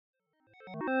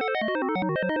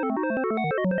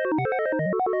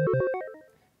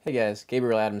Hey guys,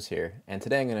 Gabriel Adams here, and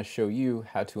today I'm going to show you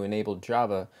how to enable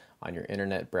Java on your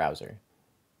internet browser.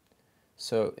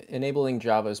 So enabling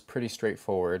Java is pretty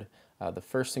straightforward. The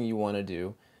first thing you want to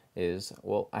do is,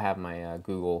 well, I have my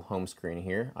Google home screen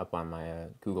here up on my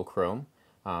Google Chrome,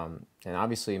 and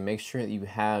obviously make sure that you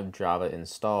have Java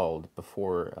installed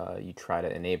before you try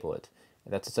to enable it.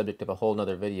 That's the subject of a whole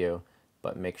nother video,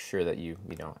 but make sure that you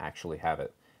actually have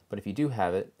it. But if you do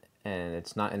have it and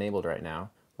it's not enabled right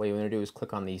now, what you want to do is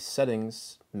click on the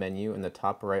settings menu in the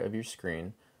top right of your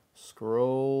screen,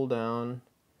 scroll down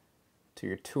to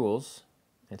your tools,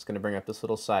 and it's going to bring up this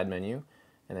little side menu,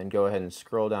 and then go ahead and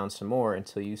scroll down some more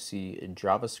until you see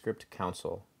JavaScript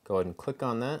console. Go ahead and click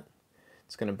on that.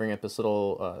 It's going to bring up this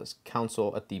little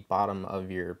console at the bottom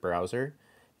of your browser.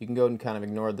 You can go ahead and kind of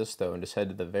ignore this though and just head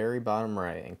to the very bottom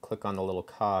right and click on the little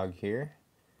cog here.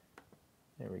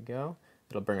 There we go.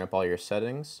 It'll bring up all your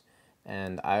settings,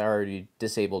 and I already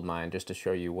disabled mine just to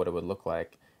show you what it would look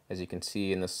like. As you can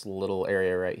see in this little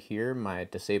area right here, my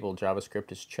disabled JavaScript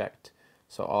is checked.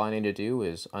 So all I need to do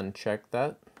is uncheck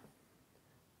that,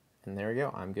 and there we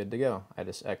go, I'm good to go. I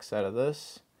just X out of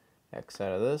this, X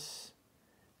out of this,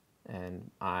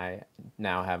 and I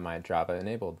now have my Java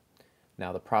enabled.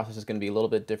 Now the process is going to be a little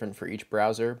bit different for each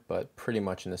browser, but pretty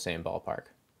much in the same ballpark.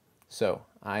 So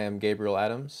I am Gabriel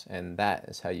Adams, and that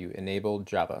is how you enable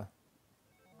Java.